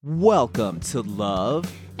Welcome to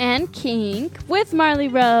Love and Kink with Marley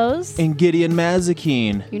Rose and Gideon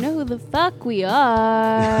Mazikeen. You know who the fuck we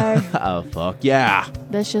are. Oh, fuck yeah.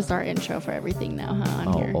 That's just our intro for everything now, huh?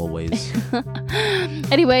 Oh, always.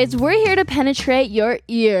 Anyways, we're here to penetrate your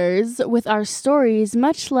ears with our stories,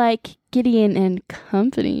 much like Gideon and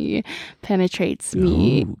Company penetrates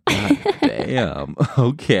me. Ooh, God damn.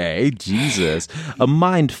 Okay, Jesus. A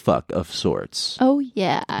mind fuck of sorts. Oh,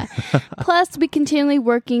 yeah. Plus, we continually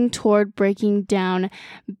working toward breaking down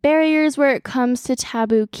barriers where it comes to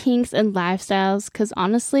taboo kinks and lifestyles, because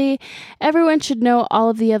honestly, everyone should know all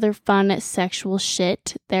of the other fun sexual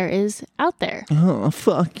shit there is out there. Oh,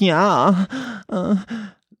 fuck yeah.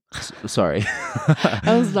 Sorry.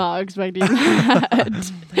 I was not expecting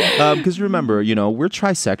that. Because remember, we're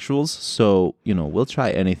trisexuals, so, we'll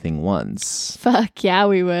try anything once. Fuck yeah,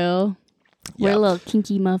 we will. We're Yep. little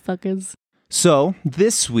kinky motherfuckers. So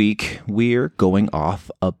this week, we're going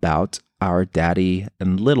off about our daddy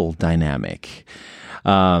and little dynamic.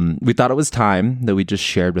 We thought it was time that we just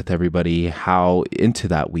shared with everybody how into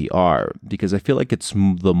that we are, because I feel like it's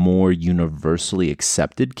the more universally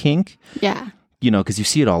accepted kink. Yeah. Because you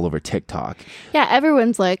see it all over TikTok. Yeah,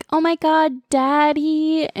 everyone's like, oh my God,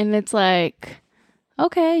 daddy. And it's like,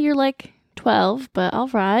 okay, you're like 12, but all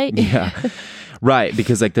right. Yeah. Right.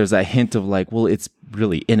 Because there's that hint of well, it's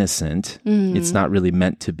really innocent. Mm. It's not really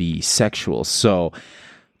meant to be sexual. So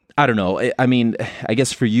I don't know. I mean, I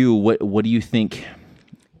guess for you, what do you think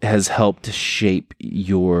has helped shape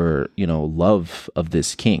your, love of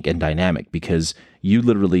this kink and dynamic? Because you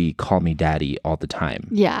literally call me daddy all the time.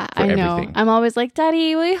 Yeah, I know. Everything. I'm always like,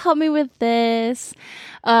 Daddy, will you help me with this?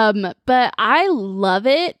 But I love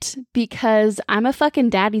it because I'm a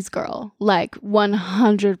fucking daddy's girl,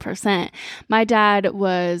 100%. My dad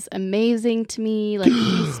was amazing to me.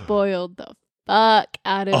 He spoiled the fuck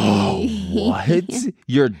out of me. What?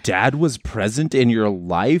 Your dad was present in your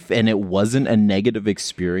life and it wasn't a negative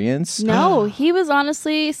experience? No, he was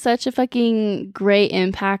honestly such a fucking great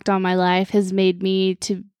impact on my life, has made me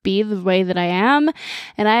to be the way that I am.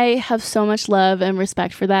 And I have so much love and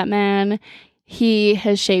respect for that man. He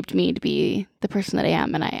has shaped me to be the person that I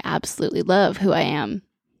am, and I absolutely love who I am.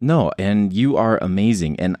 No, and you are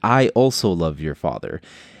amazing. And I also love your father.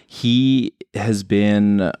 He has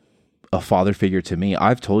been a father figure to me.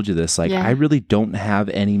 I've told you this. I really don't have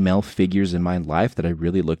any male figures in my life that I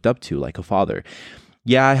really looked up to like a father.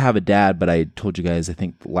 Yeah, I have a dad, but I told you guys, I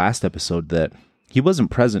think last episode, that he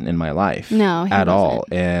wasn't present in my life at all.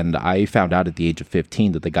 And I found out at the age of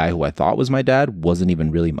 15 that the guy who I thought was my dad wasn't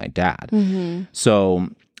even really my dad. Mm-hmm. So,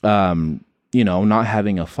 not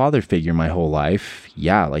having a father figure my whole life,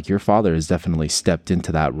 your father has definitely stepped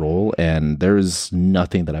into that role, and there's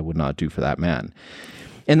nothing that I would not do for that man.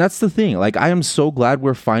 And that's the thing. I am so glad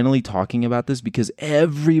we're finally talking about this, because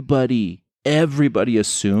everybody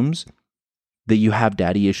assumes that you have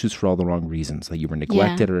daddy issues for all the wrong reasons, that you were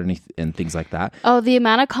neglected and things like that. Oh, the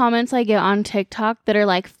amount of comments I get on TikTok that are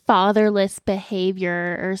like fatherless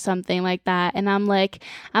behavior or something like that. And I'm like,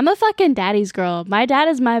 I'm a fucking daddy's girl. My dad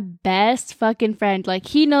is my best fucking friend.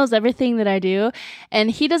 He knows everything that I do,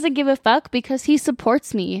 and he doesn't give a fuck because he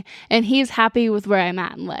supports me and he's happy with where I'm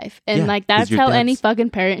at in life. And that's how any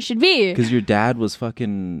fucking parent should be. Because your dad was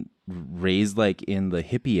fucking raised in the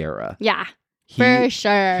hippie era. Yeah. For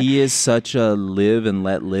sure. He is such a live and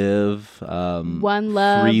let live. One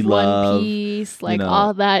love, free love, one peace,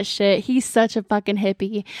 all that shit. He's such a fucking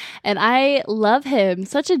hippie. And I love him.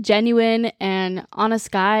 Such a genuine and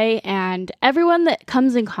honest guy. And everyone that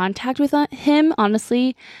comes in contact with him,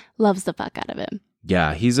 honestly, loves the fuck out of him.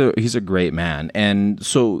 Yeah, he's a great man. And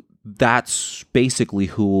so that's basically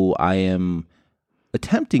who I am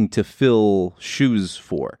attempting to fill shoes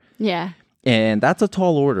for. Yeah. And that's a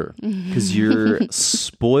tall order, because you're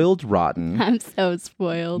spoiled rotten. I'm so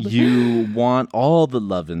spoiled. You want all the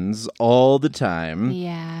lovin's all the time.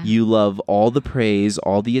 Yeah. You love all the praise,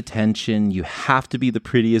 all the attention. You have to be the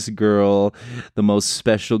prettiest girl, the most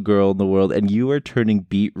special girl in the world. And you are turning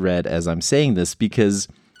beet red as I'm saying this, because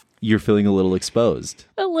you're feeling a little exposed.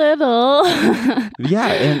 A little.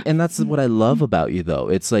 Yeah, and that's what I love about you, though.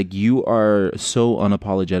 It's you are so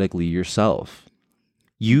unapologetically yourself.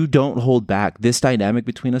 You don't hold back. This dynamic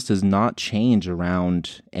between us does not change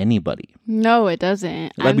around anybody. No, it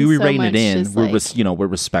doesn't. We rein it in. We're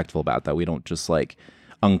respectful about that. We don't just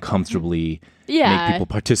uncomfortably make people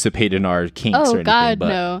participate in our kinks or anything. Oh God,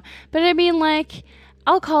 no. But I mean,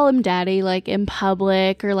 I'll call him daddy like in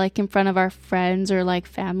public or like in front of our friends or like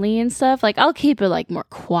family and stuff. Like I'll keep it like more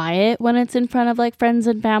quiet when it's in front of like friends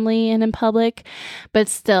and family and in public, but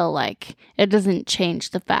still like it doesn't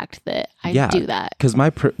change the fact that I do that. Because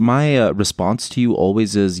my response to you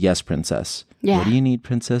always is yes, princess. Yeah. What do you need,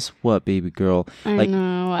 princess? What, baby girl? I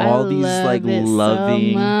know. All these like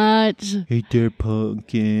loving, so much. Hey there,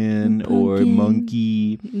 pumpkin or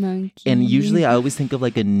monkey. And usually I always think of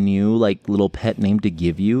like a new like little pet name to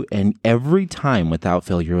give you, and every time without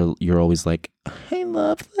fail you're always like, I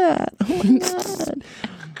love that. Oh my god.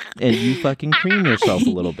 And you fucking cream yourself a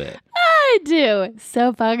little bit. I do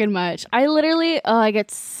so fucking much. I literally, I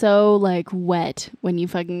get so like wet when you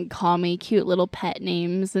fucking call me cute little pet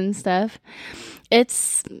names and stuff.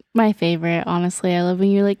 It's my favorite, honestly. I love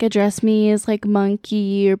when you like address me as like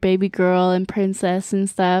monkey or baby girl and princess and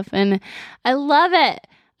stuff. And I love it.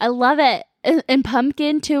 I love it. And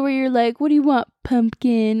pumpkin too, where you're like, what do you want,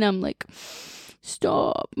 pumpkin? I'm like,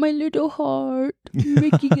 stop, my little heart,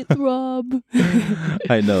 making it throb.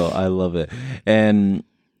 I know, I love it. And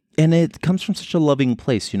it comes from such a loving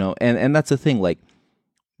place, you know, and that's the thing, like,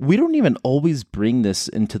 we don't even always bring this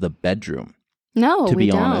into the bedroom. No, to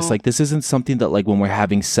be honest, like, this isn't something that, like, when we're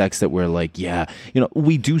having sex that we're like, yeah, you know,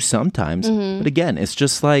 we do sometimes, but again, it's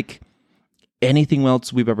just like anything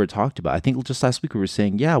else we've ever talked about. I think just last week we were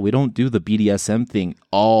saying, yeah, we don't do the BDSM thing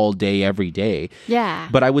all day, every day. Yeah.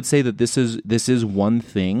 But I would say that this is one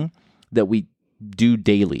thing that we do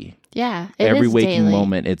daily. Yeah, every waking daily.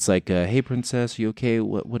 moment, it's like, hey, princess, you okay?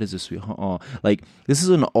 What is this, sweetheart? Oh, like, this is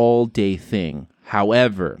an all-day thing.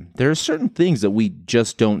 However, there are certain things that we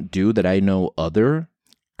just don't do that I know other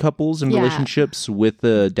couples and relationships with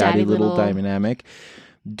the daddy little dynamic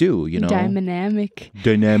do, you know? Dynamic.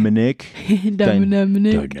 Dynamic.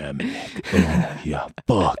 Dynamic. Oh, yeah.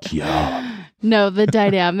 Fuck yeah. No, the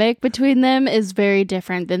dynamic between them is very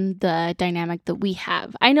different than the dynamic that we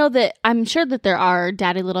have. I know that I'm sure that there are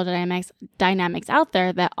daddy little dynamics out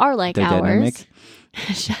there that are like ours.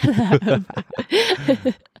 Shut up.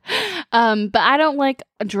 But I don't like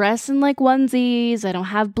dress in like onesies. I don't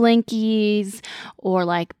have blinkies or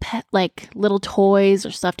like pet, like little toys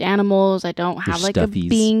or stuffed animals. I don't have like stuffies. A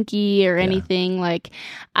binky or anything. Like,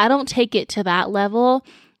 I don't take it to that level.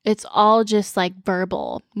 It's all just like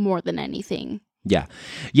verbal more than anything. Yeah.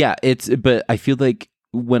 Yeah. But I feel like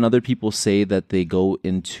when other people say that they go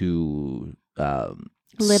into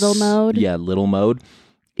little mode. Yeah, little mode.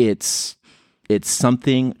 It's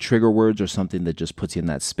something, trigger words or something that just puts you in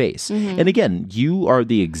that space. And again, you are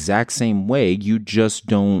the exact same way. You just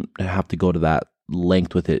don't have to go to that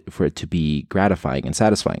length with it for it to be gratifying and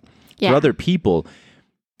satisfying. Yeah. For other people,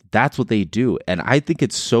 that's what they do. And I think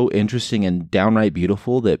it's so interesting and downright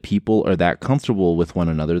beautiful that people are that comfortable with one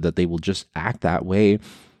another that they will just act that way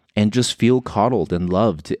and just feel coddled and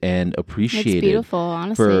loved and appreciated. It's beautiful,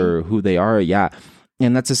 honestly. For who they are. Yeah.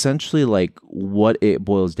 And that's essentially like what it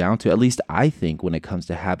boils down to, at least I think, when it comes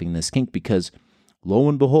to having this kink, because lo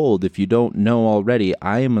and behold, if you don't know already,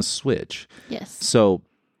 I am a switch. Yes. So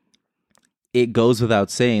it goes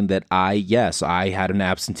without saying that I had an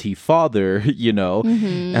absentee father, you know,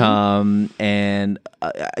 and,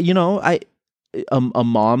 you know, a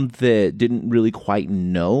mom that didn't really quite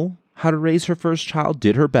know how to raise her first child,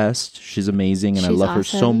 did her best. She's amazing, and I love her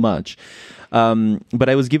so much. But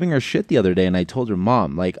I was giving her shit the other day, and I told her,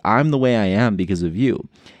 Mom, like, I'm the way I am because of you.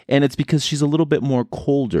 And it's because she's a little bit more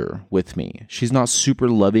colder with me. She's not super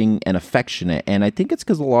loving and affectionate. And I think it's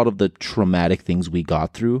because a lot of the traumatic things we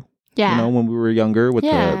got through, you know, when we were younger with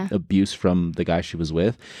the abuse from the guy she was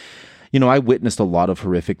with. You know, I witnessed a lot of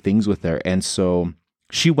horrific things with her. And so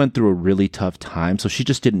she went through a really tough time. So she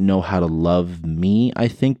just didn't know how to love me, I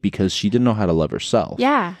think, because she didn't know how to love herself.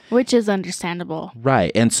 Yeah, which is understandable.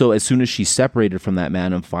 Right. And so as soon as she separated from that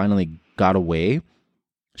man and finally got away,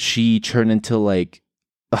 she turned into like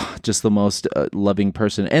just the most loving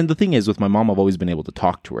person. And the thing is, with my mom, I've always been able to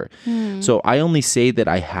talk to her. So I only say that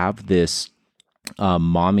I have this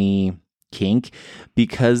mommy kink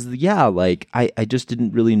because like I just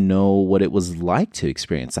didn't really know what it was like to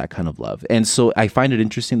experience that kind of love. And so I find it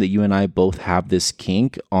interesting that you and I both have this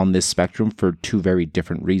kink on this spectrum for two very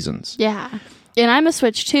different reasons. Yeah. And I'm a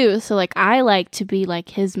switch too. So like I like to be like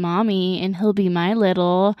his mommy and he'll be my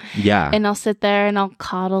little. Yeah. And I'll sit there and I'll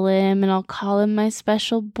coddle him and I'll call him my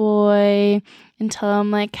special boy and tell him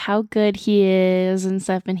like how good he is and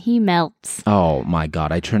stuff, and he melts. Oh my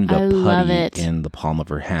God. I turned a putty in the palm of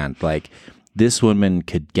her hand. Like, this woman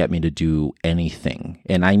could get me to do anything.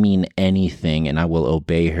 And I mean anything, and I will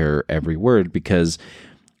obey her every word because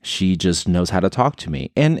she just knows how to talk to me.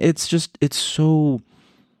 And it's so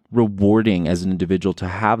rewarding as an individual to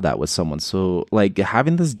have that with someone. So like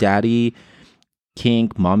having this daddy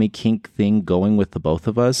kink, mommy kink thing going with the both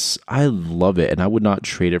of us, I love it, and I would not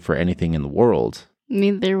trade it for anything in the world.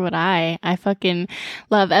 Neither would I. I fucking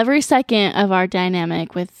love every second of our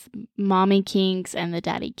dynamic with mommy kinks and the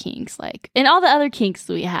daddy kinks, like, and all the other kinks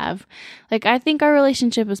we have. Like, I think our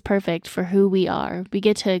relationship is perfect for who we are. We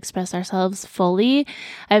get to express ourselves fully.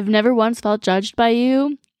 I've never once felt judged by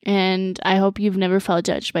you, and I hope you've never felt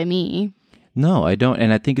judged by me. No, I don't.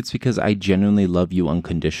 And I think it's because I genuinely love you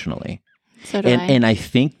unconditionally. So do I. And I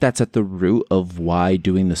think that's at the root of why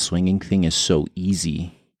doing the swinging thing is so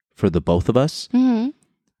easy for the both of us,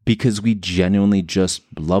 because we genuinely just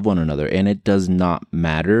love one another, and it does not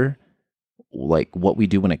matter like what we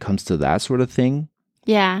do when it comes to that sort of thing.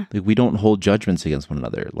 Yeah, like we don't hold judgments against one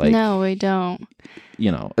another. Like, no, we don't.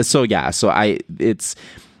 You know, so yeah, so it's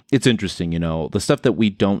interesting, you know, the stuff that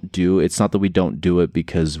we don't do. It's not that we don't do it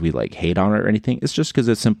because we like hate on it or anything. It's just because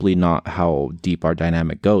it's simply not how deep our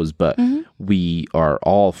dynamic goes. But we are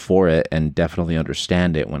all for it and definitely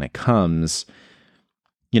understand it when it comes,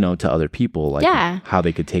 you know, to other people, like how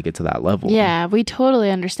they could take it to that level. Yeah, we totally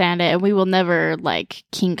understand it, and we will never like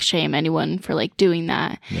kink shame anyone for like doing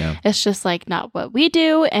that. Yeah, it's just like not what we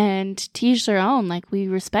do, and to each their own. Like, we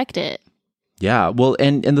respect it. Yeah, well,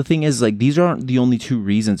 and the thing is, like, these aren't the only two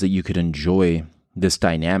reasons that you could enjoy this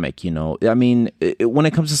dynamic, you know? I mean, when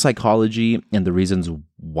it comes to psychology and the reasons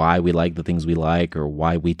why we like the things we like or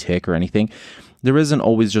why we tick or anything, there isn't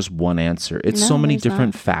always just one answer. It's so many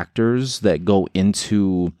different factors that go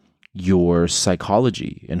into your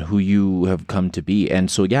psychology and who you have come to be.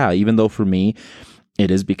 And so, yeah, even though for me, it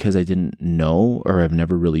is because I didn't know, or I've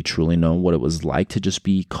never really truly known what it was like to just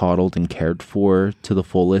be coddled and cared for to the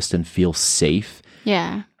fullest and feel safe.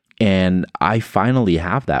 Yeah. And I finally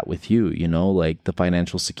have that with you, you know, like the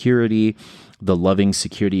financial security, the loving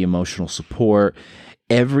security, emotional support,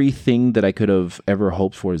 everything that I could have ever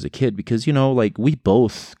hoped for as a kid. Because, you know, like we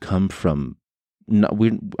both come from,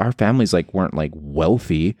 our families like weren't like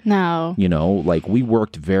wealthy. No. You know, like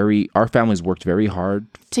our families worked very hard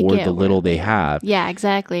for the little they have. Yeah,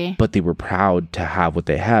 exactly. But they were proud to have what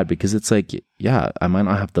they had, because it's like, yeah, I might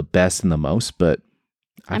not have the best and the most, but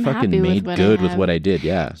I'm fucking made good with what I did.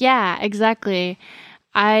 Yeah. Yeah, exactly.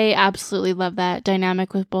 I absolutely love that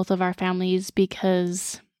dynamic with both of our families,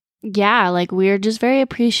 because yeah, like we're just very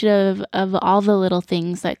appreciative of all the little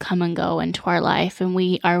things that come and go into our life, and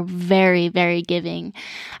we are very, very giving.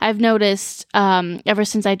 I've noticed ever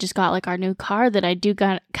since I just got like our new car that I do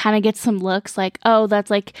kind of get some looks like, oh,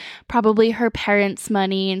 that's like probably her parents'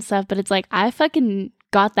 money and stuff, but it's like I fucking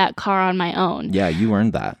got that car on my own. Yeah, you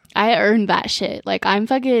earned that. I earned that shit. Like, I'm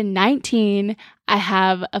fucking 19. I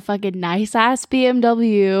have a fucking nice ass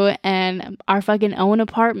BMW and our fucking own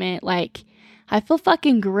apartment. Like, I feel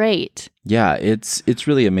fucking great. Yeah, it's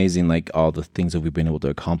really amazing, like all the things that we've been able to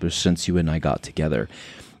accomplish since you and I got together.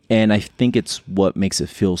 And I think it's what makes it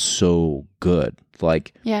feel so good.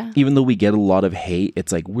 Like, even though we get a lot of hate,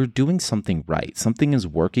 it's like we're doing something right. Something is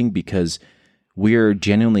working because we're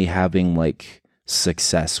genuinely having like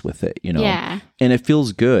success with it, you know? Yeah. And it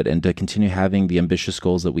feels good. And to continue having the ambitious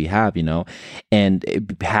goals that we have, you know,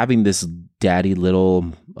 and having this daddy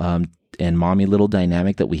little and mommy little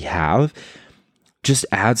dynamic that we have just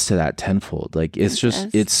adds to that tenfold. Like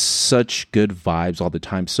it's such good vibes all the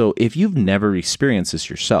time. So if you've never experienced this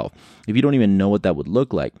yourself, if you don't even know what that would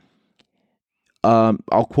look like,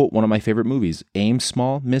 I'll quote one of my favorite movies, Aim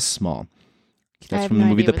Small, Miss Small. That's from the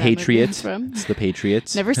movie The Patriot. It's The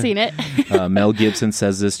Patriots. Never seen it. Mel Gibson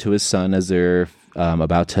says this to his son as they're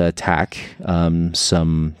about to attack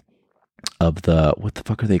some of the, what the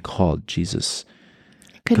fuck are they called? Jesus.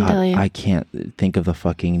 Couldn't tell you. I can't think of the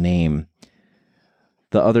fucking name.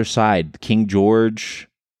 The other side, King George,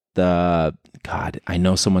 God, I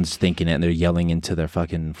know someone's thinking it and they're yelling into their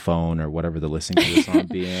fucking phone or whatever they're listening to the song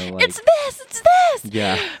being like, it's this.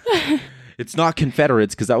 Yeah. It's not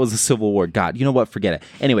Confederates because that was the Civil War. God, you know what? Forget it.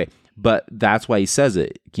 Anyway, but that's why he says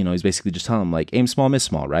it. You know, he's basically just telling them like, aim small, miss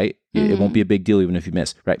small, right? Mm-hmm. It won't be a big deal even if you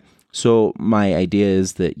miss, right? So my idea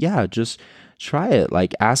is that, yeah, just try it.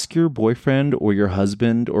 Like ask your boyfriend or your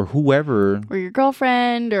husband or whoever. Or your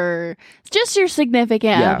girlfriend or just your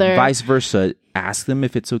significant other. Vice versa. Ask them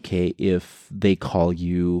if it's okay if they call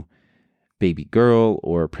you baby girl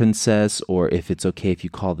or princess, or if it's okay if you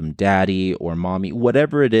call them daddy or mommy,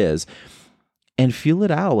 whatever it is. And feel it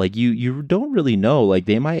out. Like you don't really know. Like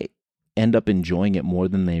they might end up enjoying it more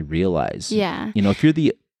than they realize. Yeah. You know, if you're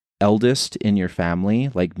the eldest in your family,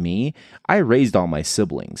 like me, I raised all my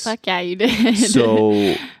siblings. Fuck yeah, you did.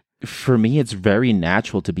 So for me, it's very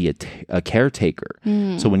natural to be a caretaker.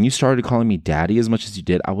 So when you started calling me daddy as much as you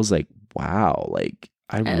did, I was like, wow, like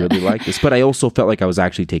I really like this. But I also felt like I was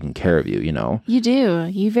actually taking care of you, you know? You do.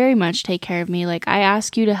 You very much take care of me. Like, I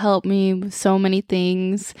ask you to help me with so many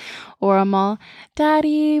things. Or I'm all,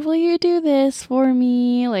 Daddy, will you do this for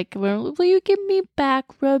me? Like, will you give me back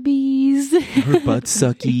rubbies? Her butt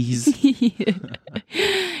suckies.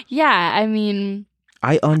 Yeah, I mean...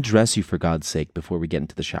 I undress you, for God's sake, before we get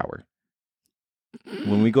into the shower.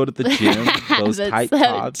 When we go to the gym, those tight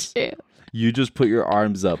tops... True. You just put your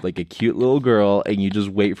arms up like a cute little girl and you just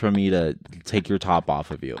wait for me to take your top off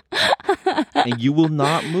of you. And you will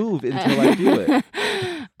not move until I do it.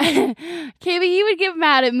 KB, you would get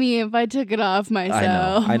mad at me if I took it off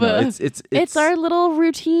myself. I know. It's our little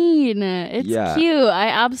routine. It's cute. I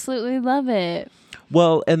absolutely love it.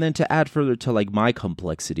 Well, and then to add further to like my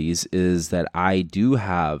complexities is that I do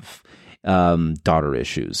have daughter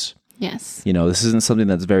issues. Yes. You know, this isn't something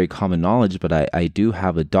that's very common knowledge, but I do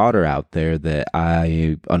have a daughter out there that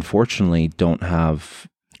I unfortunately don't have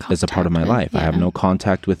as a part of my life. Yeah. I have no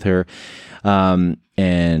contact with her.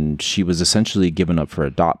 And she was essentially given up for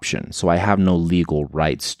adoption. So I have no legal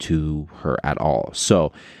rights to her at all.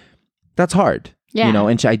 So that's hard. Yeah. You know,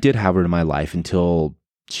 and I did have her in my life until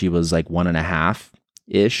she was like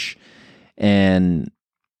 1.5-ish. And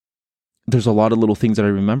there's a lot of little things that I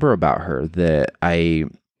remember about her that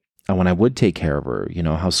when I would take care of her, you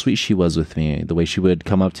know, how sweet she was with me, the way she would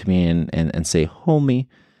come up to me and say, homie.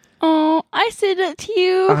 Oh, I said that to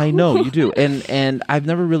you. I know you do. And I've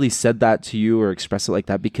never really said that to you or expressed it like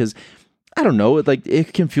that because I don't know, like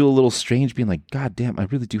it can feel a little strange being like, God damn, I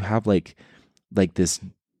really do have like this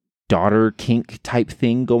daughter kink type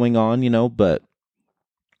thing going on, you know, but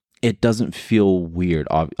it doesn't feel weird,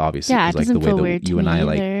 obviously. Yeah, it doesn't like the feel way weird that you and I either.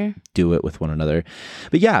 Like do it with one another.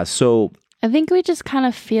 But yeah, so I think we just kind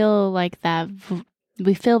of feel like that.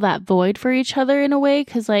 We fill that void for each other in a way.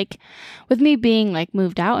 Cause like with me being like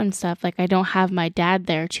moved out and stuff, like I don't have my dad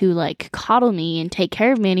there to like coddle me and take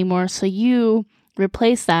care of me anymore. So you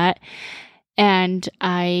replace that and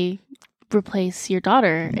I replace your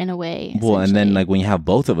daughter in a way. Well, and then like when you have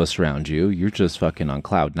both of us around you, you're just fucking on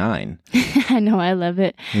cloud 9. I know. I love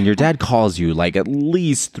it. And your dad calls you like at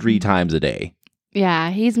least 3 times a day. Yeah,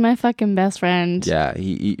 he's my fucking best friend. Yeah,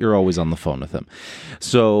 you're always on the phone with him.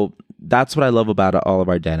 So that's what I love about all of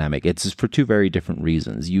our dynamic. It's for 2 very different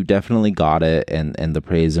reasons. You definitely got it and the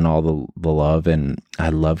praise and all the love. And I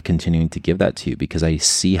love continuing to give that to you because I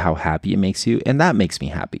see how happy it makes you. And that makes me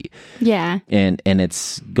happy. Yeah. And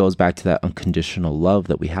it goes back to that unconditional love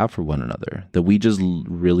that we have for one another. That we just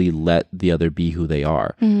really let the other be who they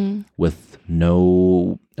are with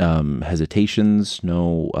no hesitations,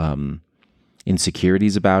 no...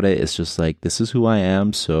 insecurities about it. It's just like, this is who I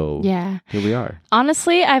am, so yeah, here we are.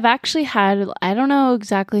 Honestly, I've actually had, I don't know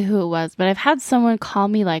exactly who it was, but I've had someone call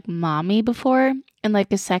me like mommy before in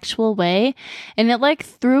like a sexual way, and it like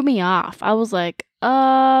threw me off. I was like,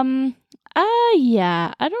 yeah,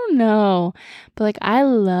 I don't know, but like I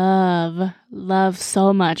love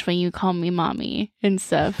so much when you call me mommy and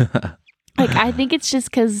stuff. Like I think it's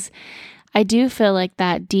just because I do feel like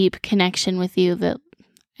that deep connection with you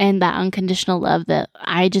and that unconditional love that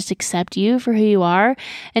I just accept you for who you are.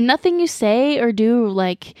 And nothing you say or do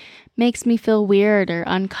like makes me feel weird or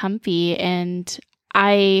uncomfy. And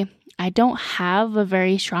I don't have a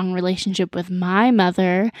very strong relationship with my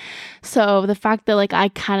mother. So the fact that like I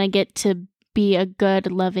kind of get to be a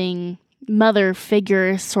good, loving mother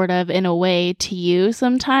figure sort of in a way to you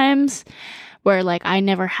sometimes, where like I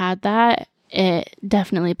never had that, it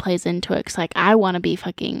definitely plays into it because like I want to be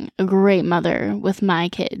fucking a great mother with my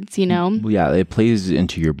kids, you know? Yeah, it plays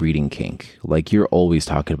into your breeding kink. Like you're always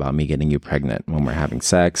talking about me getting you pregnant when we're having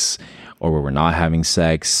sex or when we're not having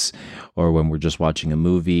sex or when we're just watching a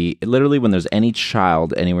movie. Literally when there's any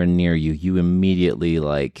child anywhere near you, you immediately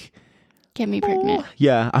like... Get me pregnant.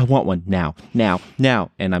 Yeah, I want one now.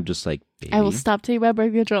 And I'm just like, baby. I will stop taking my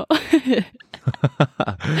birth control.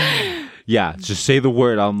 Yeah, just say the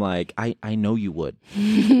word. I'm like, I know you would.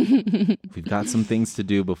 We've got some things to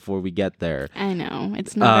do before we get there. I know.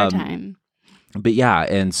 It's not our time. But yeah,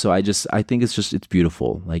 and so I think it's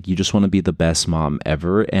beautiful. Like you just want to be the best mom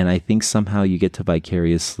ever. And I think somehow you get to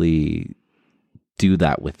vicariously do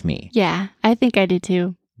that with me. Yeah, I think I do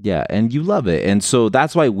too. Yeah, and you love it. And so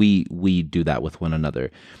that's why we do that with one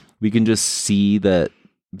another. We can just see that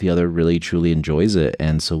the other really truly enjoys it.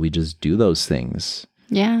 And so we just do those things.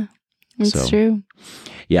 Yeah, it's true.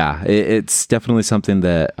 Yeah, it's definitely something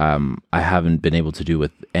that I haven't been able to do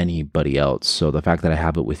with anybody else. So the fact that I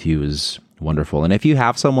have it with you is wonderful. And if you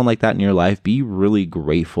have someone like that in your life, be really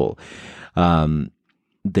grateful.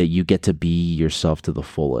 that you get to be yourself to the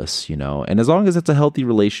fullest, you know? And as long as it's a healthy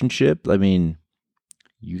relationship, I mean,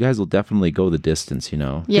 you guys will definitely go the distance, you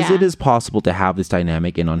know? Because it is possible to have this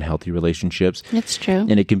dynamic in unhealthy relationships. It's true.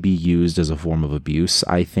 And it can be used as a form of abuse,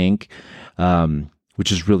 I think,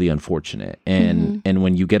 which is really unfortunate. And and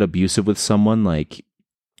when you get abusive with someone, like,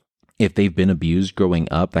 if they've been abused growing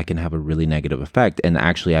up, that can have a really negative effect. And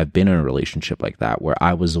actually, I've been in a relationship like that where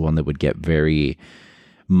I was the one that would get very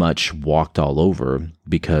much walked all over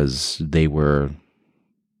because they were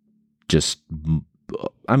just,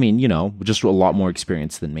 I mean, you know, just a lot more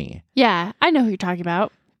experienced than me. Yeah, I know who you're talking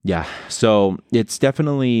about. Yeah. So it's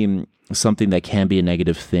definitely something that can be a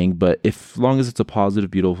negative thing, but if long as it's a positive,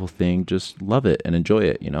 beautiful thing, just love it and enjoy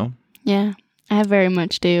it, you know? Yeah, I very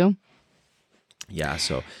much do. Yeah.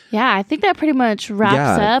 So yeah, I think that pretty much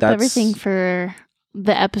wraps up everything for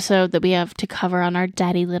the episode that we have to cover on our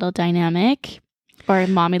daddy little dynamic. Or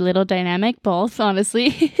mommy little dynamic, both,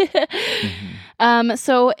 honestly.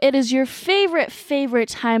 So it is your favorite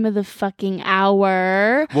time of the fucking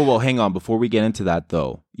hour. Well, hang on. Before we get into that,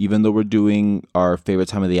 though, even though we're doing our favorite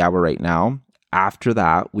time of the hour right now, after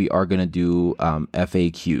that, we are going to do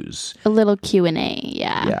FAQs. A little Q&A,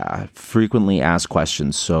 yeah. Yeah, frequently asked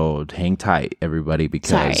questions. So hang tight, everybody,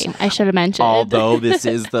 because... Sorry, I should have mentioned. Although this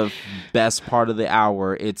is the best part of the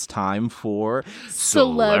hour, it's time for...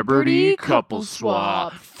 Celebrity Couple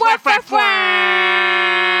Swap.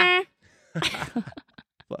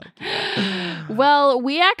 Well,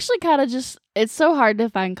 we actually kind of just... It's so hard to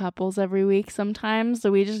find couples every week sometimes, so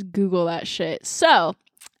we just Google that shit. So...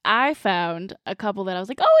 I found a couple that I was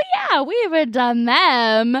like, oh yeah, we haven't done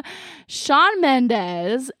them. Shawn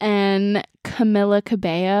Mendes and Camila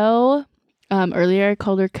Cabello. Earlier I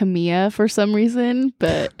called her Camilla for some reason,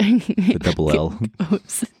 but the double L.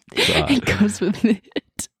 It goes with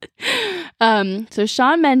it. So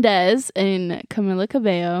Shawn Mendes and Camila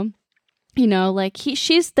Cabello, you know, like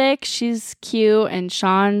she's thick, she's cute, and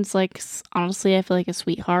Shawn's like, honestly, I feel like a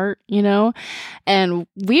sweetheart, you know? And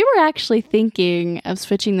we were actually thinking of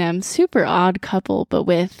switching them, super odd couple, but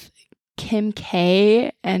with Kim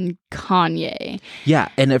K and Kanye. Yeah,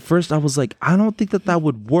 and at first I was like, I don't think that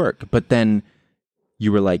would work. But then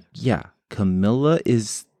you were like, yeah, Camilla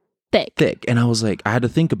is thick. And I was like, I had to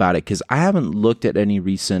think about it because I haven't looked at any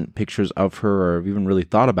recent pictures of her or even really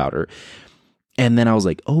thought about her. And then I was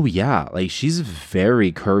like, oh, yeah, like she's a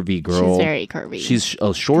very curvy girl. She's very curvy. She's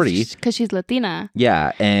a shorty. Because she's Latina.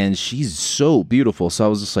 Yeah, and she's so beautiful. So I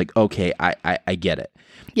was just like, okay, I get it.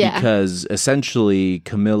 Yeah. Because essentially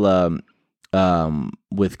Camilla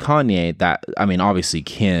with Kanye, that, I mean, obviously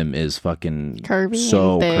Kim is fucking curvy,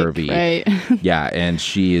 so thick, curvy. Right? Yeah, and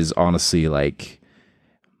she is honestly like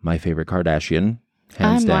my favorite Kardashian.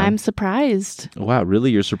 Hands down. I'm surprised. Wow,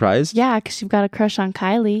 really? You're surprised? Yeah, because you've got a crush on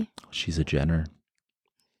Kylie. She's a Jenner.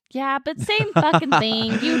 Yeah, but same fucking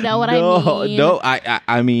thing. You know what I mean. No,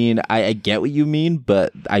 I mean, I get what you mean,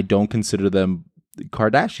 but I don't consider them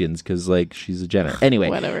Kardashians because, like, she's a Jenner. Anyway,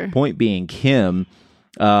 whatever. Point being, Kim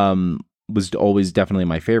was always definitely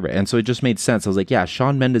my favorite. And so it just made sense. I was like, yeah,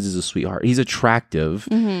 Shawn Mendes is a sweetheart. He's attractive.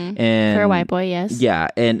 Mm-hmm. And for a white boy, yes. Yeah,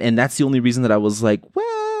 and that's the only reason that I was like,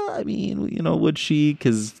 well, I mean, you know, would she?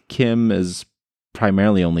 Because Kim is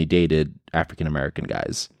primarily only dated African American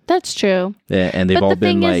guys. That's true. Yeah, and they've all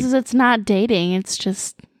been like... But the thing is, it's not dating. It's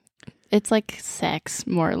just... It's like sex,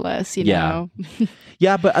 more or less, you know?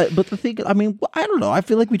 Yeah, but the thing... I mean, I don't know. I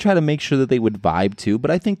feel like we try to make sure that they would vibe too,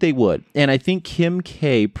 but I think they would. And I think Kim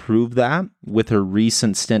K proved that with her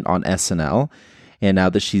recent stint on SNL. And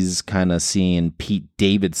now that she's kind of seeing Pete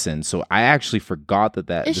Davidson. So I actually forgot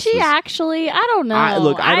that is she actually? I don't know.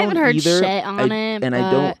 I haven't heard shit on it. And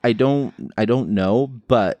I don't know,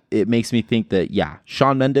 but it makes me think that, yeah,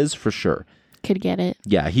 Shawn Mendes for sure. Could get it.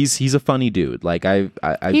 Yeah, he's a funny dude. Like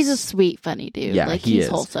he's a sweet, funny dude. Yeah, like he's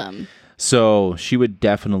wholesome. So she would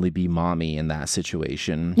definitely be mommy in that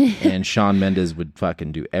situation. And Shawn Mendes would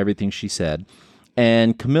fucking do everything she said.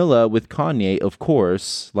 And Camilla with Kanye, of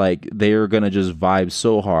course, like they're going to just vibe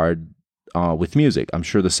so hard with music. I'm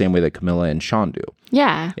sure the same way that Camilla and Shawn do.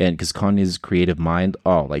 Yeah. And because Kanye's creative mind,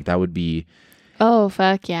 like that would be... Oh,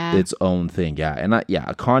 fuck yeah. Its own thing, yeah. And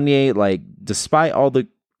Kanye, like, despite all the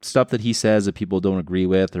stuff that he says that people don't agree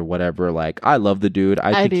with or whatever, like, I love the dude.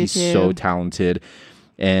 I think he's so talented.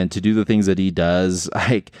 And to do the things that he does,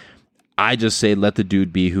 like... I just say let the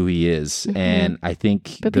dude be who he is. Mm-hmm. And I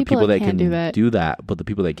think the people that can do that, but the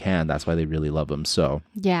people that can, that's why they really love him. So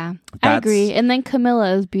yeah, I agree. And then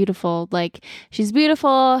Camilla is beautiful. Like she's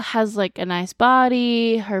beautiful, has like a nice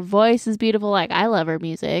body. Her voice is beautiful. Like I love her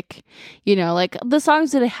music. You know, like the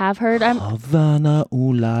songs that I have heard. Havana,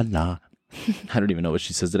 ooh la la. I don't even know what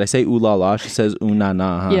she says. Did I say ooh la la? She says ooh na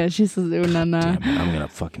na, huh? Yeah, she says ooh na na. Damn it, I'm going to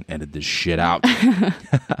fucking edit this shit out.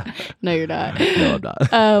 No, you're not. No, I'm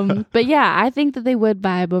not. But yeah, I think that they would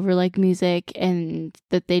vibe over like music and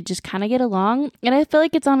that they just kind of get along. And I feel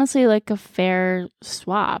like it's honestly like a fair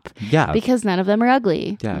swap. Yeah. Because none of them are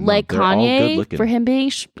ugly. Yeah, like they're all good Kanye, looking. for him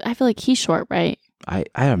being, I feel like he's short, right? I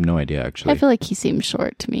have no idea, actually. I feel like he seems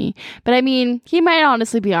short to me. But I mean, he might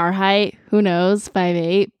honestly be our height. Who knows?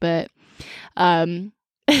 5'8". But I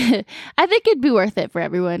think it'd be worth it for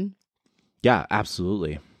everyone. Yeah,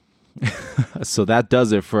 absolutely. So that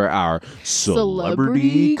does it for our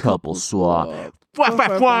celebrity couple swap.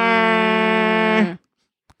 That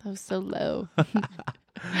was so low.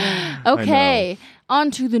 Okay,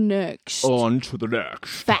 on to the next. On to the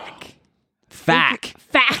next. Fact.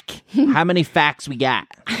 How many facts we got?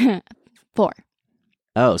 4.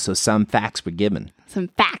 Oh, so some facts were given. Some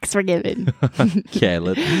facts were given. Okay,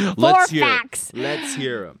 let's hear facts. It. Let's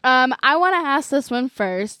hear them. I want to ask this one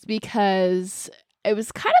first because it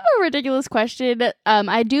was kind of a ridiculous question.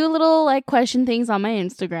 I do little like question things on my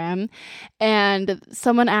Instagram, and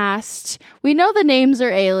someone asked, "We know the names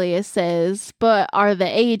are aliases, but are the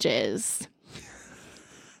ages?"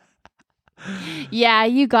 Yeah,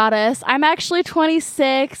 you got us. I'm actually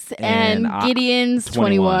 26 and Gideon's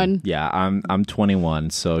 21. Yeah, I'm 21.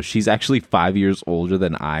 So she's actually 5 years older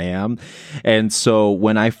than I am. And so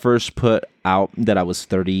when I first put out that I was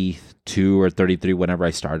 32 or 33 whenever I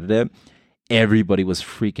started it, everybody was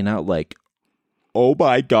freaking out like, oh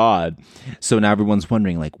my God. So now everyone's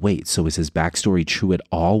wondering like, wait, so is his backstory true at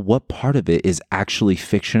all? What part of it is actually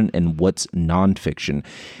fiction and what's nonfiction?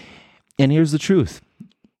 And here's the truth.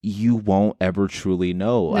 You won't ever truly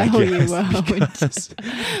know, I guess. You won't. Because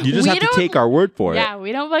you just have to take our word for it. Yeah,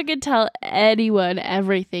 we don't fucking tell anyone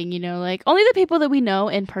everything, like only the people that we know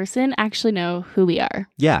in person actually know who we are.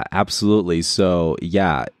 Yeah, absolutely. So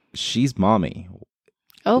yeah, she's mommy.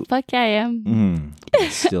 Oh, fuck yeah, I am. I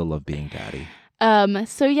still love being daddy.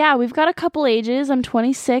 So yeah, we've got a couple ages. I'm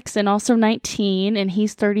 26 and also 19, and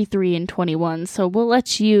he's 33 and 21. So we'll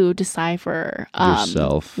let you decipher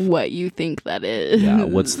yourself what you think that is. Yeah,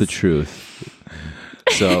 what's the truth?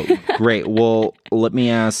 So great. Well, let me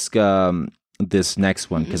ask this next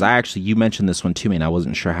one because you mentioned this one to me, and I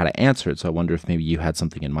wasn't sure how to answer it. So I wonder if maybe you had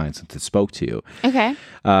something in mind since it spoke to you. Okay.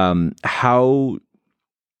 How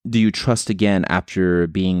do you trust again after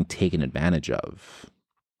being taken advantage of?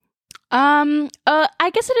 I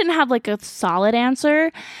guess I didn't have like a solid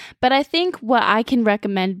answer, but I think what I can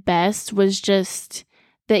recommend best was just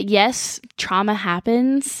that yes, trauma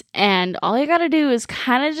happens and all you gotta do is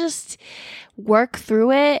kind of just work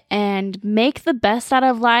through it and make the best out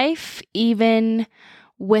of life, even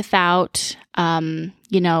without,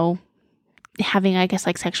 having, I guess,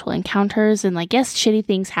 like sexual encounters and like, yes, shitty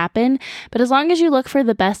things happen, but as long as you look for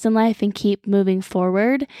the best in life and keep moving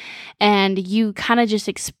forward and you kind of just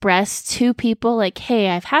express to people like,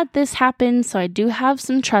 hey, I've had this happen, so I do have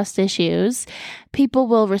some trust issues, people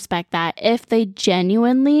will respect that if they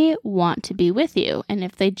genuinely want to be with you and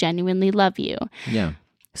if they genuinely love you. Yeah.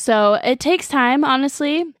 So it takes time,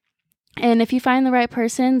 honestly. And if you find the right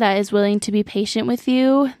person that is willing to be patient with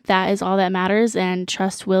you, that is all that matters, and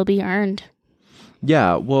trust will be earned.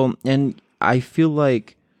 Yeah, well, and I feel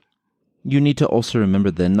like you need to also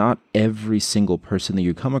remember that not every single person that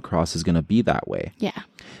you come across is going to be that way. Yeah.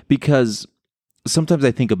 Because sometimes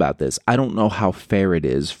I think about this. I don't know how fair it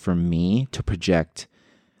is for me to project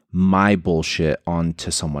my bullshit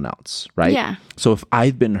onto someone else, right? Yeah. So if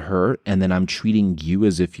I've been hurt and then I'm treating you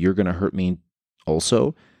as if you're going to hurt me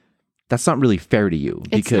also, that's not really fair to you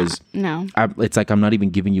because it's like I'm not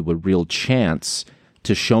even giving you a real chance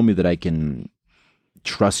to show me that I can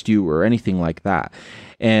trust you or anything like that.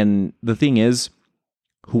 And the thing is,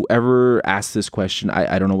 whoever asked this question,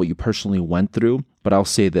 I don't know what you personally went through, but I'll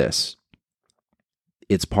say this.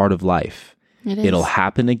 It's part of life. It'll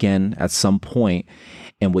happen again at some point.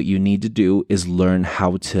 And what you need to do is learn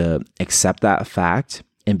how to accept that fact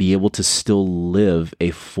and be able to still live a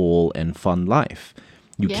full and fun life.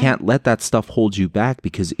 You can't let that stuff hold you back,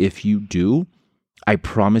 because if you do, I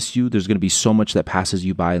promise you there's going to be so much that passes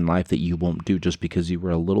you by in life that you won't do just because you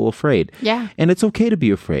were a little afraid. Yeah. And it's okay to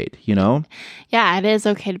be afraid, Yeah, it is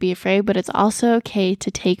okay to be afraid, but it's also okay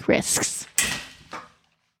to take risks.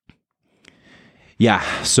 Yeah.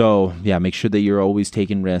 So, make sure that you're always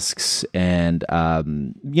taking risks and,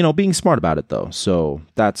 being smart about it, though. So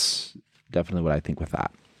that's definitely what I think with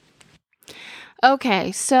that.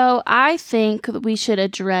 Okay, so I think we should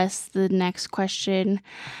address the next question.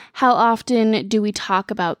 How often do we talk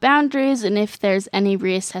about boundaries and if there's any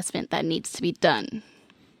reassessment that needs to be done?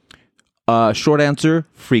 Short answer,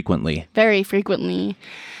 frequently. Very frequently.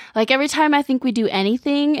 Like every time I think we do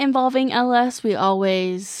anything involving LS, we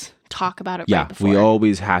always talk about it right before. We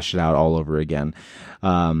always hash it out all over again.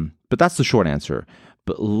 But that's the short answer.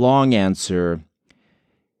 But long answer,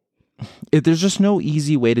 there's just no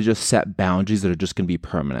easy way to just set boundaries that are just going to be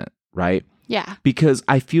permanent, right? Yeah. Because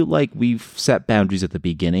I feel like we've set boundaries at the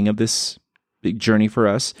beginning of this big journey for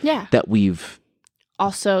us that we've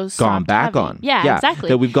also gone back on. Yeah, exactly.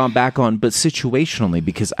 That we've gone back on, but situationally,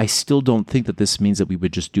 because I still don't think that this means that we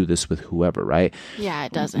would just do this with whoever, right? Yeah,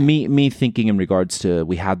 it doesn't. Me thinking in regards to,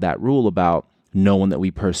 we had that rule about no one that we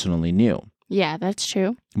personally knew. Yeah, that's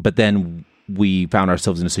true. But then we found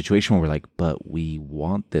ourselves in a situation where we're like, but we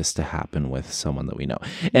want this to happen with someone that we know.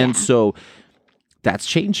 And so that's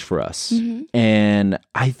changed for us. And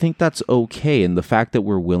I think that's okay. And the fact that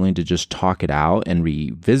we're willing to just talk it out and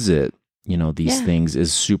revisit, these things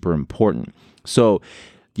is super important. So,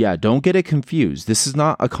 don't get it confused. This is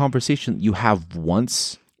not a conversation you have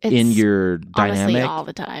once in your dynamic. Honestly, all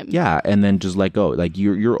the time. Yeah, and then just let go. Like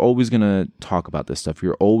you're always going to talk about this stuff.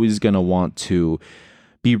 You're always going to want to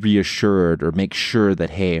be reassured or make sure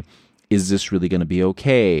that, hey, is this really going to be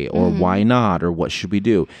okay? Or why not? Or what should we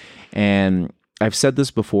do? And I've said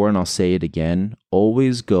this before and I'll say it again.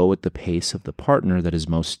 Always go at the pace of the partner that is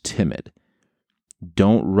most timid.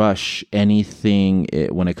 Don't rush anything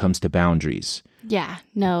when it comes to boundaries. Yeah,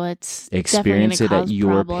 no, it's experience it at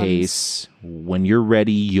your problems. pace. When you're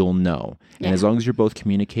ready, you'll know. And as long as you're both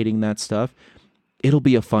communicating that stuff, it'll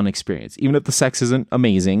be a fun experience. Even if the sex isn't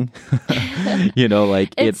amazing,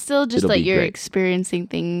 it's still just like you're great. Experiencing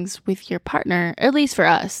things with your partner. At least for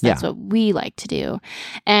us, that's what we like to do.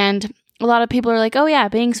 And a lot of people are like, oh yeah,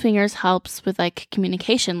 being swingers helps with like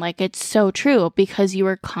communication. Like it's so true because you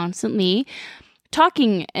are constantly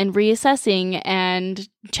talking and reassessing and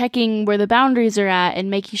checking where the boundaries are at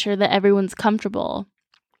and making sure that everyone's comfortable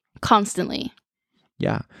constantly.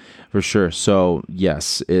 Yeah, for sure. So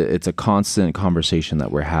yes, it's a constant conversation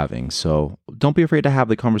that we're having. So don't be afraid to have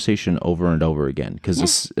the conversation over and over again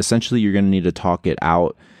because essentially you're going to need to talk it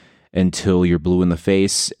out until you're blue in the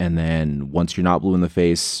face. And then once you're not blue in the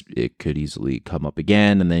face, it could easily come up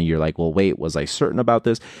again. And then you're like, well, wait, was I certain about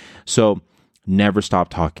this? So never stop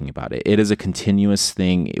talking about it. It is a continuous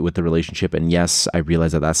thing with the relationship. And yes, I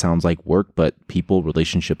realize that sounds like work, but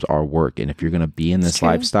relationships are work. And if you're going to be in this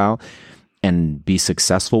lifestyle and be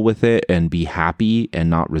successful with it and be happy and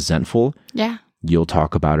not resentful, you'll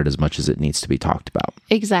talk about it as much as it needs to be talked about.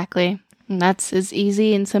 Exactly. And that's as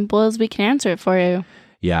easy and simple as we can answer it for you.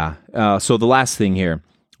 Yeah. So the last thing here,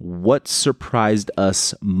 what surprised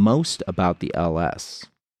us most about the LS?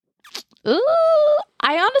 Ooh,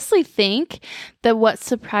 I honestly think that what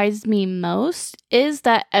surprised me most is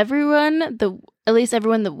that at least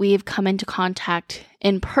everyone that we've come into contact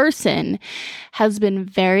in person has been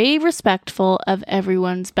very respectful of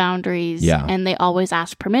everyone's boundaries and they always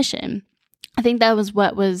ask permission. I think that was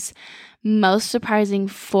what was most surprising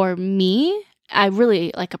for me. I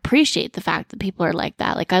really appreciate the fact that people are like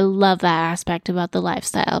that. Like I love that aspect about the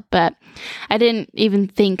lifestyle, but I didn't even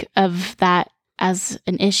think of that as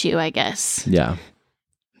an issue, I guess. Yeah.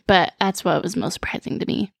 But that's what was most surprising to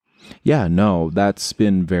me. Yeah, no, that's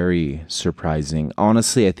been very surprising.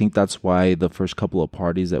 Honestly, I think that's why the first couple of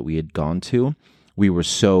parties that we had gone to, we were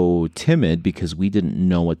so timid because we didn't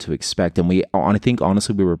know what to expect. And I think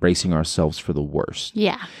honestly, we were bracing ourselves for the worst.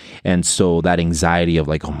 Yeah. And so that anxiety of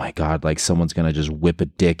like, oh my God, like someone's going to just whip a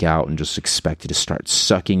dick out and just expect you to start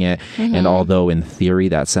sucking it. And although in theory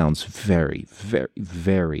that sounds very, very,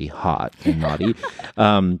 very hot and naughty,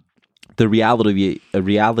 the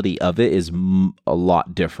reality of it is a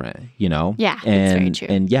lot different, Yeah, and, it's very true.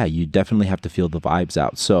 And you definitely have to feel the vibes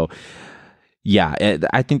out. So yeah,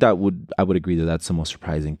 I think I would agree that that's the most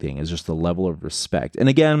surprising thing is just the level of respect. And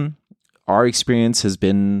again, our experience has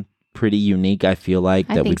been pretty unique. I feel like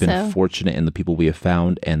that we've been fortunate in the people we have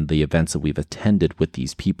found and the events that we've attended with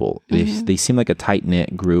these people. They seem like a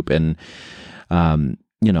tight-knit group and,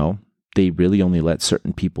 they really only let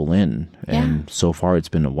certain people in. And so far, it's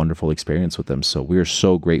been a wonderful experience with them. So we're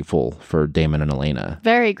so grateful for Damon and Elena.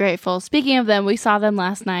 Very grateful. Speaking of them, we saw them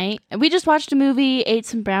last night. We just watched a movie, ate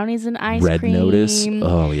some brownies and ice cream. Red Notice.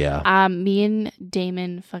 Oh, yeah. Me and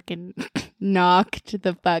Damon fucking knocked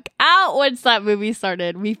the fuck out once that movie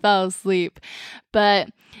started. We fell asleep. But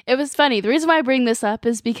it was funny. The reason why I bring this up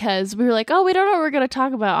is because we were like, oh, we don't know what we're going to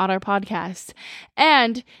talk about on our podcast.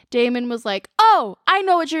 And Damon was like, oh, I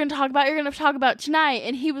know what you're going to talk about. You're going to talk about tonight.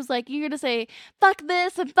 And he was like, you're going to say, fuck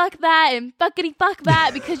this and fuck that and fuckity fuck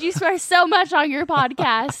that because you swear so much on your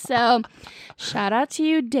podcast. So shout out to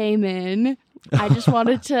you, Damon. I just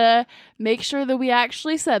wanted to make sure that we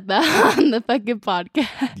actually said that on the fucking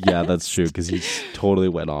podcast. Yeah, that's true, because he totally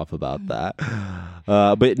went off about that.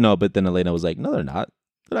 But then Elena was like, no, they're not.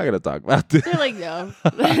 They're not going to talk about this. They're like, no.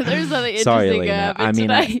 There's nothing interesting. Sorry, Elena. I mean,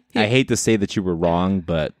 I hate to say that you were wrong,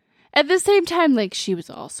 but at the same time, like, she was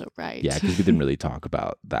also right. Yeah, because we didn't really talk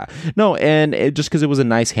about that. No, and just because it was a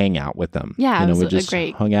nice hangout with them. Yeah, you know, it was we just a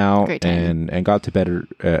great, hung out great time. and got to bed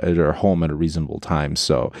at our home at a reasonable time.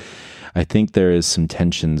 So I think there is some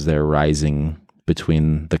tensions there rising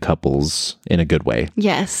between the couples in a good way.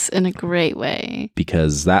 Yes, in a great way.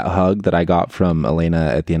 Because that hug that I got from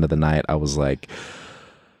Elena at the end of the night, I was like,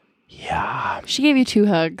 yeah. She gave you 2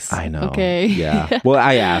 hugs. I know. Okay. Yeah. Well,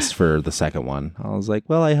 I asked for the second one. I was like,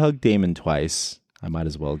 well, I hugged Damon twice. I might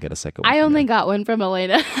as well get a second one. I only got one from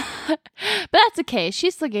Elena. But that's okay. She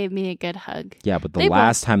still gave me a good hug. Yeah, but the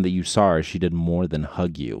last time that you saw her, she did more than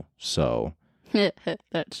hug you. So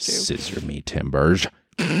that's true. Scissor me timbers.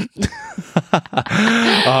 All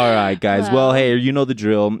right, guys. Well, hey, you know the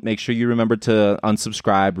drill. Make sure you remember to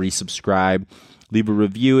unsubscribe, resubscribe. Leave a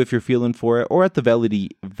review if you're feeling for it, or at the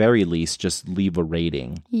very least, just leave a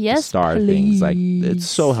rating. Yes, star please. Things like it's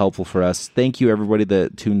so helpful for us. Thank you, everybody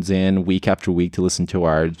that tunes in week after week to listen to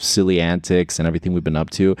our silly antics and everything we've been up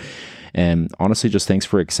to. And honestly, just thanks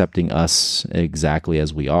for accepting us exactly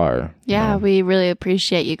as we are. Yeah, we really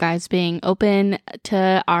appreciate you guys being open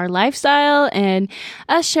to our lifestyle and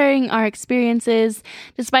us sharing our experiences,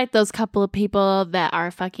 despite those couple of people that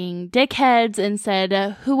are fucking dickheads and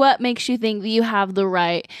said, what makes you think that you have the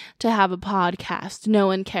right to have a podcast? No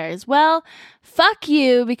one cares. Well, fuck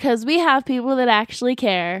you, because we have people that actually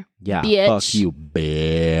care. Yeah, bitch. Fuck you,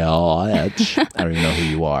 bitch. I don't even know who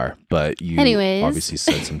you are, but you obviously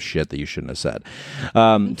said some shit that you shouldn't have said.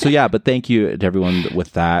 So yeah, but thank you to everyone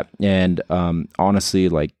with that. And honestly,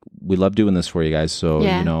 like, we love doing this for you guys. So,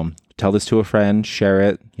 you know, tell this to a friend, share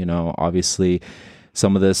it. You know, obviously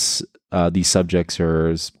some of these subjects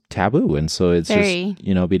are taboo. And so it's just,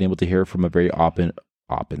 you know, being able to hear from a very open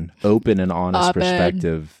and honest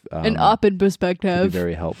perspective. An open perspective. Can be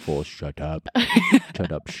very helpful. Shut up.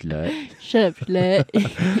 Shut up, slut. Shut up,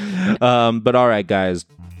 slut. But all right, guys.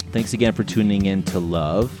 Thanks again for tuning in to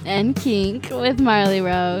Love and Kink with Marley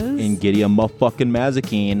Rose and Gideon motherfucking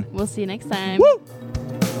Mazikeen. We'll see you next time. Woo!